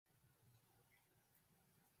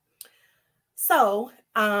So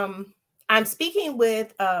I'm speaking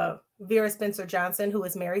with Vera Spencer Johnson, who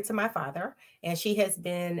is married to my father, and she has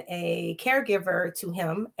been a caregiver to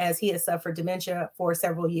him as he has suffered dementia for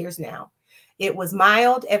several years now. It was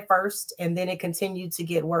mild at first, and then it continued to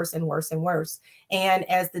get worse and worse and worse. And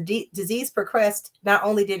as the disease progressed, not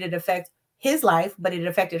only did it affect his life, but it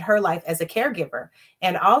affected her life as a caregiver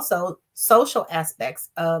and also social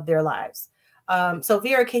aspects of their lives. So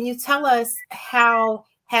Vera, can you tell us how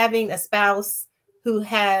having a spouse who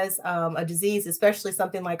has a disease, especially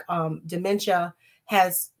something like dementia,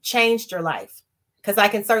 has changed your life? Because I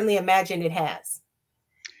can certainly imagine it has.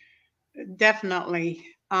 Definitely.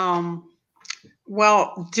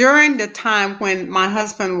 Well, during the time when my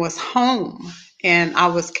husband was home and I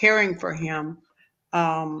was caring for him,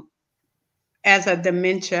 as a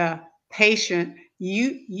dementia patient,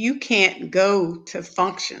 you can't go to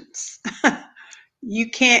functions.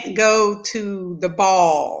 You can't go to the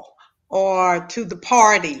ball or to the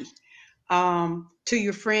party, to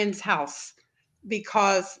your friend's house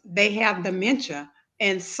because they have dementia,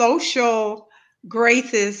 and social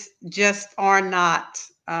graces just are not,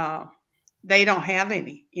 they don't have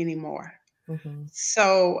any anymore. Mm-hmm.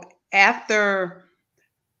 So after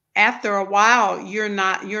a while, you're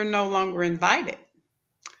no longer invited.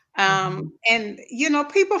 Mm-hmm. And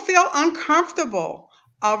people feel uncomfortable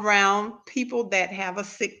around people that have a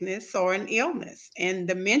sickness or an illness. And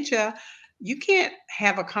dementia, you can't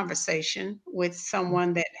have a conversation with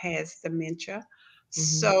someone that has dementia. Mm-hmm.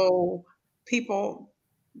 So people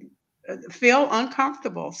feel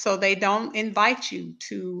uncomfortable. So they don't invite you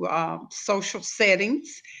to social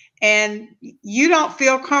settings. And you don't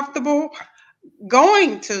feel comfortable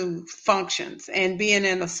going to functions and being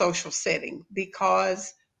in a social setting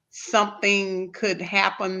because something could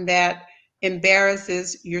happen that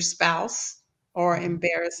embarrasses your spouse or Mm-hmm.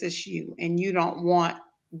 embarrasses you, and you don't want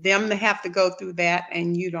them to have to go through that,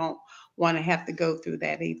 and you don't want to have to go through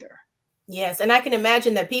that either. Yes, and I can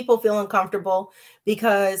imagine that people feel uncomfortable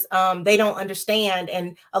because they don't understand.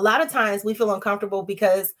 And a lot of times we feel uncomfortable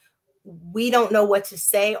because we don't know what to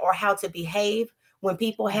say or how to behave when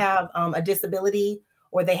people have a disability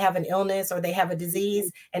or they have an illness or they have a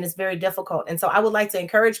disease, and it's very difficult. And so I would like to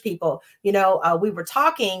encourage people, we were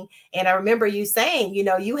talking and I remember you saying,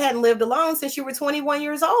 you hadn't lived alone since you were 21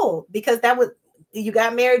 years old because you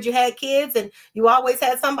got married, you had kids, and you always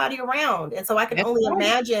had somebody around. And so I can That's only right.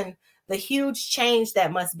 imagine the huge change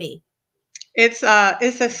that must be. It's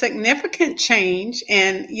a significant change,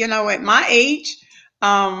 and at my age,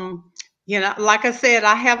 like I said,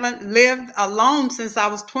 I haven't lived alone since I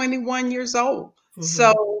was 21 years old. Mm-hmm.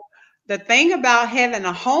 So the thing about having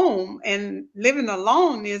a home and living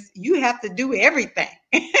alone is you have to do everything.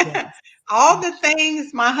 Yes. All the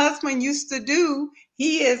things my husband used to do,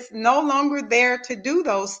 he is no longer there to do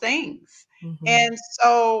those things. Mm-hmm. And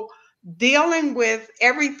so dealing with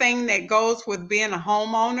everything that goes with being a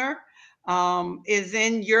homeowner is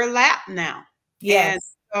in your lap now. And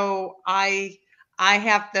Yes. so I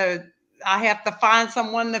have to find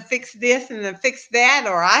someone to fix this and to fix that,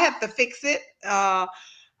 or I have to fix it. I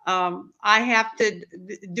have to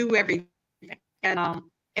do everything, and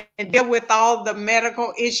deal with all the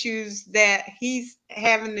medical issues that he's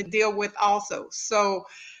having to deal with also. So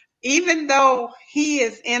even though he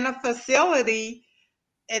is in a facility,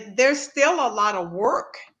 there's still a lot of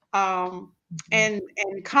work, Mm-hmm.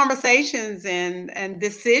 and conversations and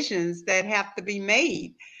decisions that have to be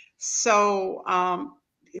made. So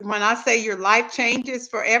when I say your life changes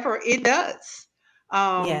forever, it does.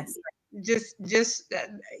 Um, Yes. just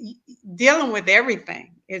dealing with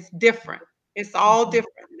everything is different. It's all Mm-hmm.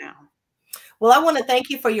 different now. Well, I want to thank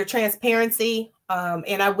you for your transparency.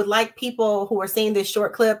 And I would like people who are seeing this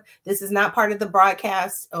short clip, this is not part of the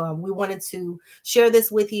broadcast. We wanted to share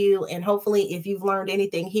this with you. And hopefully, if you've learned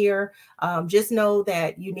anything here, just know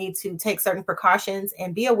that you need to take certain precautions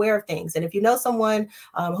and be aware of things. And if you know someone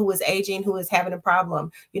who is aging, who is having a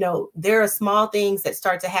problem, there are small things that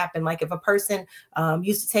start to happen. Like if a person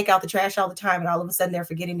used to take out the trash all the time and all of a sudden they're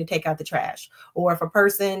forgetting to take out the trash. Or if a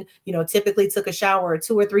person, typically took a shower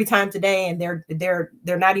 2 or 3 times a day and they're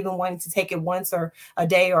not even wanting to take it once or a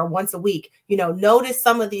day or once a week. Notice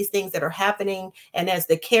some of these things that are happening, and as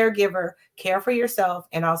the caregiver, care for yourself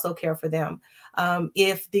and also care for them.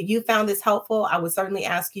 If you found this helpful, I would certainly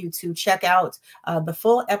ask you to check out the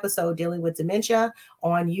full episode dealing with dementia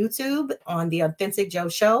on YouTube on the Authentic Joe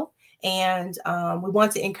Show. And we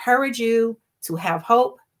want to encourage you to have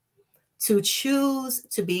hope, to choose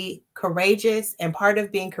to be courageous. And part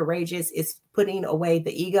of being courageous is putting away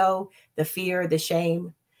the ego, the fear, the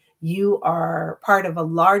shame. You are part of a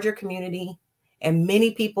larger community, and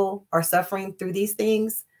many people are suffering through these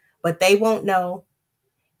things. but they won't know,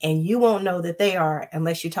 and you won't know that they are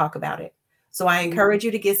unless you talk about it. So I encourage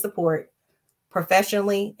you to get support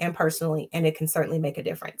professionally and personally, and it can certainly make a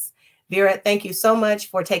difference. Vera, thank you so much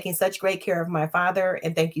for taking such great care of my father,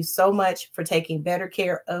 and thank you so much for taking better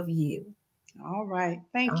care of you. All right.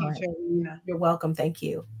 Thank you, Jolena. You're welcome. Thank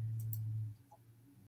you.